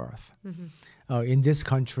home birth. In this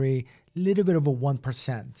country, a little bit over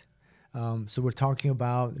 1%. So we're talking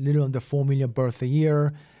about a little under 4 million births a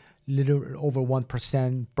year, little over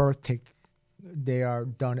 1% birth they are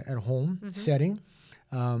done at home setting.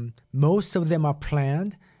 Most of them are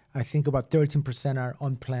planned. I think about 13% are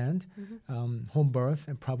unplanned home birth,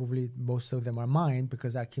 and probably most of them are mine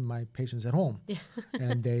because I keep my patients at home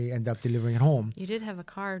and they end up delivering at home. You did have a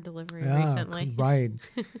car delivery recently. Right.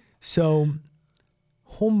 So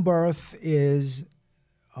home birth is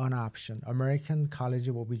an option. American College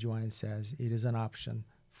of OB/GYN says it is an option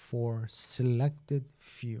for selected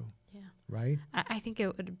few. Yeah. Right? I think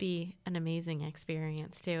it would be an amazing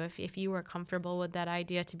experience too if you were comfortable with that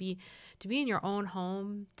idea to be in your own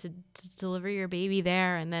home, to deliver your baby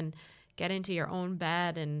there, and then get into your own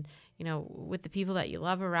bed and, with the people that you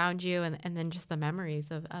love around you, and then just the memories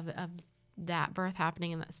of that birth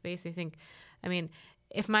happening in that space. I mean,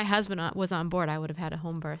 if my husband was on board, I would have had a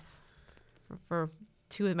home birth for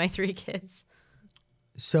 2 of my 3 kids.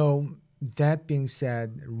 So that being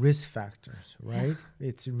said, risk factors, right? Yeah.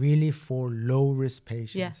 It's really for low risk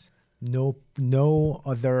patients. Yeah. No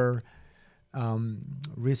other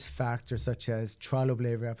risk factors such as trial of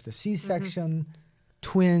labor after C-section,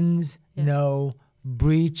 twins, no,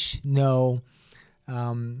 breech, no,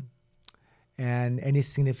 and any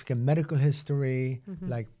significant medical history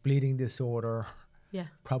like bleeding disorder,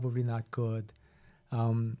 probably not good.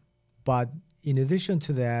 But in addition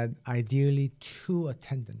to that, ideally 2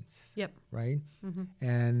 attendants, right?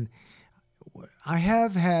 And I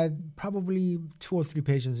have had probably 2 or 3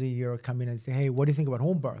 patients a year come in and say, hey, what do you think about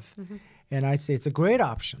home birth? And I say it's a great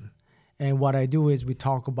option. And what I do is we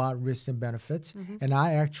talk about risks and benefits, and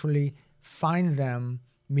I actually find them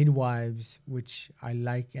midwives which I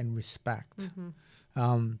like and respect.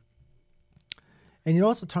 And it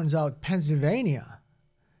also turns out Pennsylvania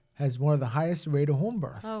has one of the highest rate of home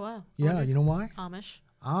birth. Oh, wow. Yeah, you know why?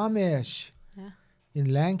 Amish. Yeah.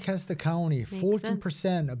 In Lancaster County,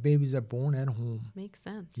 14% of babies are born at home. Makes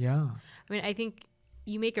sense. Yeah. I mean, I think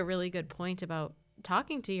you make a really good point about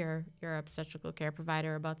talking to your obstetrical care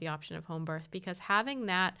provider about the option of home birth, because having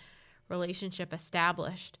that relationship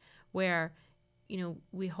established where,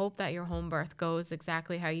 we hope that your home birth goes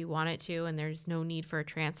exactly how you want it to and there's no need for a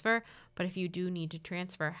transfer. But if you do need to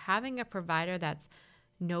transfer, having a provider that's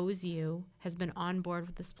knows you, has been on board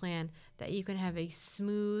with this plan, that you can have a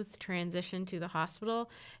smooth transition to the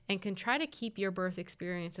hospital and can try to keep your birth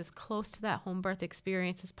experience as close to that home birth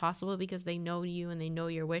experience as possible because they know you and they know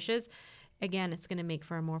your wishes. Again, it's going to make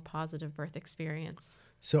for a more positive birth experience.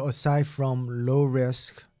 So aside from low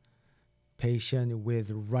risk patient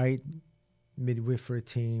with right midwifery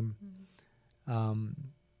team,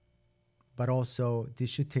 but also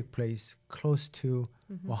this should take place close to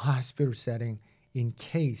a hospital setting in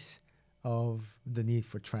case of the need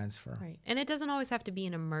for transfer. Right. And it doesn't always have to be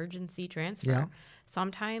an emergency transfer. Yeah.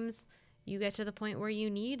 Sometimes you get to the point where you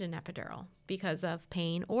need an epidural because of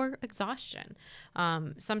pain or exhaustion.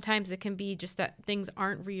 Sometimes it can be just that things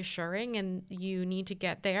aren't reassuring and you need to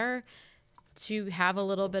get there to have a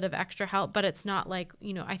little bit of extra help. But it's not like,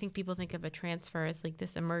 I think people think of a transfer as like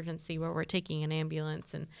this emergency where we're taking an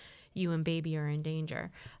ambulance and you and baby are in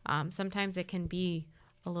danger. Sometimes it can be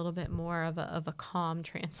a little bit more of a calm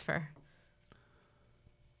transfer.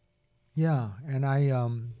 Yeah, and I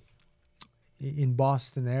in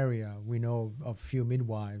Boston area, we know of a few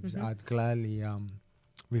midwives I'd gladly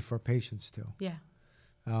refer patients to. Yeah.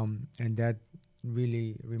 And that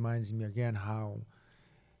really reminds me again how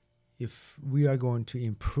if we are going to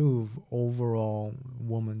improve overall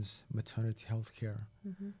women's maternity health care,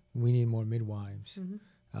 we need more midwives.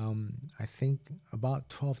 I think about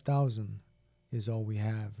 12,000 is all we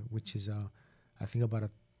have, which is, I think, about a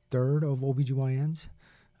third of OBGYNs.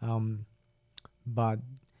 But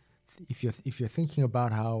if you're thinking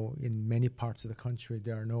about how in many parts of the country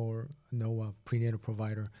there are no prenatal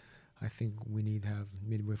provider, I think we need to have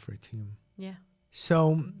midwifery team. Yeah.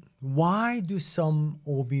 So why do some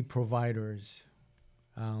OB providers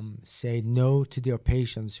say no to their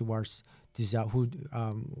patients who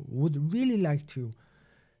would really like to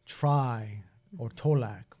try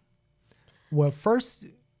Ortholag? Well, first,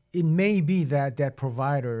 it may be that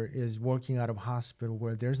provider is working out of hospital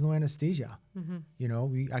where there's no anesthesia.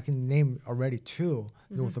 I can name already 2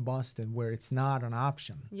 north of Boston where it's not an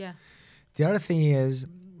option. Yeah. The other thing is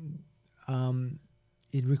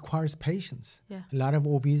it requires patience. Yeah. A lot of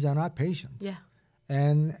OBs are not patient. Yeah.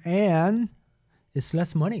 And it's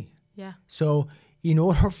less money. Yeah. So in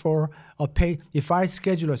order for if I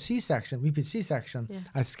schedule a C-section, repeat C-section,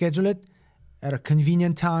 I schedule it at a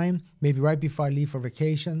convenient time, maybe right before I leave for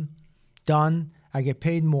vacation, done, I get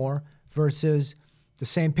paid more, versus the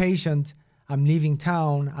same patient, I'm leaving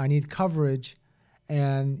town, I need coverage,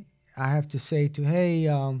 and I have to say hey,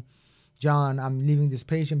 John, I'm leaving this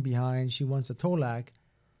patient behind, she wants a Ortholag,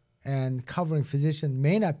 and covering physician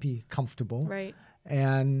may not be comfortable. Right.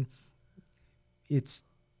 And it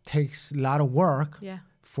takes a lot of work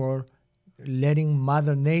for letting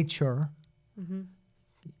Mother Nature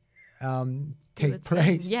take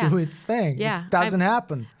place, do its thing. Yeah. It doesn't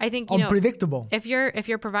happen. I think, unpredictable. If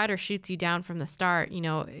your provider shoots you down from the start,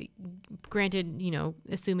 granted,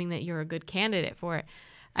 assuming that you're a good candidate for it,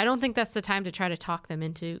 I don't think that's the time to try to talk them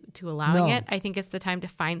into allowing No. it. I think it's the time to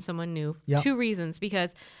find someone new. Yep. 2 reasons,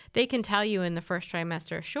 because they can tell you in the first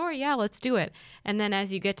trimester, sure, yeah, let's do it. And then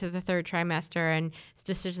as you get to the 3rd trimester and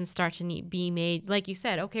decisions start to be made, like you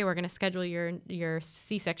said, okay, we're going to schedule your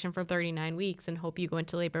C-section for 39 weeks and hope you go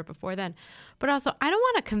into labor before then. But also, I don't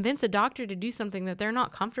want to convince a doctor to do something that they're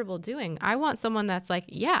not comfortable doing. I want someone that's like,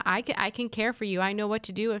 yeah, I can care for you. I know what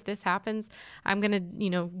to do if this happens. I'm going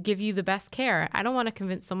to, give you the best care. I don't want to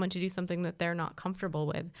convince someone to do something that they're not comfortable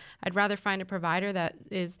with. I'd rather find a provider that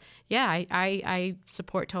is, yeah, I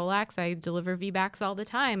support Tolax. I deliver VBACs all the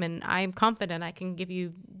time, and I'm confident I can give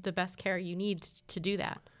you the best care you need to do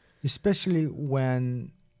that. Especially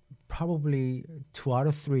when probably 2 out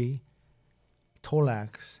of 3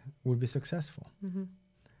 Tolax will be successful. Mm-hmm.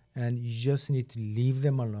 And you just need to leave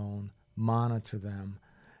them alone, monitor them.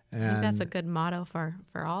 And I think that's a good motto for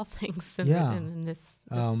all things in this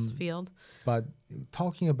field. But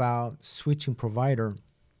talking about switching provider,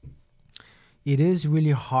 it is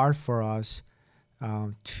really hard for us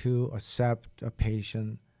to accept a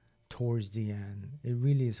patient towards the end. It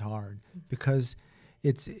really is hard because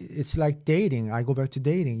it's like dating. I go back to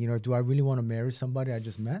dating. Do I really want to marry somebody I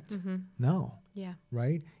just met? Mm-hmm. No. Yeah.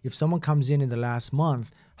 Right? If someone comes in the last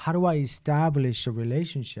month, how do I establish a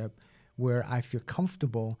relationship where I feel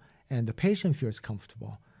comfortable and the patient feels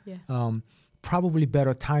comfortable? Yeah. Probably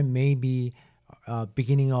better time maybe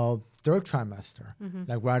beginning of 3rd trimester,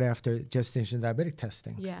 like right after gestation diabetic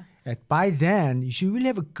testing. Yeah. And by then, you should really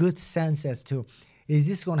have a good sense as to, is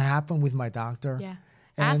this going to happen with my doctor? Yeah.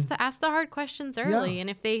 And Ask the hard questions early. Yeah. And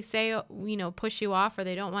if they say, push you off or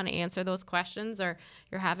they don't want to answer those questions or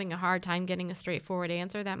you're having a hard time getting a straightforward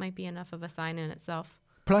answer, that might be enough of a sign in itself.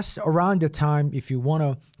 plus, around the time, if you want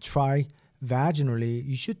to try vaginally,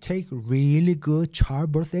 you should take really good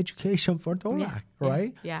childbirth education for Tolac,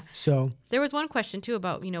 right? Yeah. So there was one question too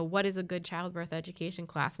about, what is a good childbirth education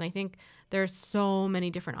class? And I think there's so many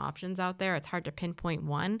different options out there. It's hard to pinpoint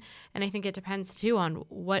one. And I think it depends too on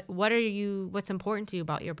what's important to you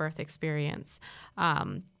about your birth experience.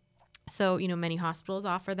 So, many hospitals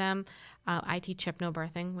offer them. I teach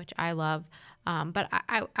hypnobirthing, which I love. But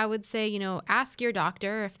I would say, ask your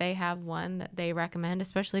doctor if they have one that they recommend,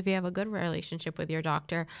 especially if you have a good relationship with your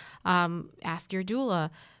doctor. Ask your doula.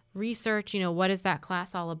 Research, what is that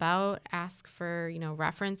class all about? Ask for,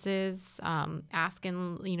 references. Ask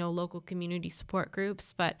in, local community support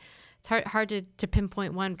groups. But it's hard to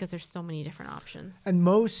pinpoint one because there's so many different options. And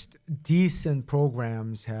most decent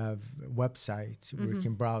programs have websites where you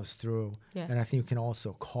can browse through. Yeah. And I think you can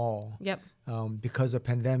also call. Yep. Because of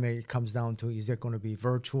pandemic, it comes down to, is it going to be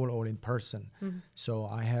virtual or in person? So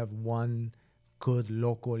I have one good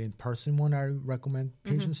local in-person one I recommend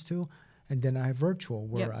patients to. And then I have virtual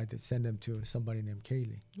where I send them to somebody named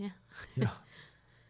Kaylee. Yeah. Yeah.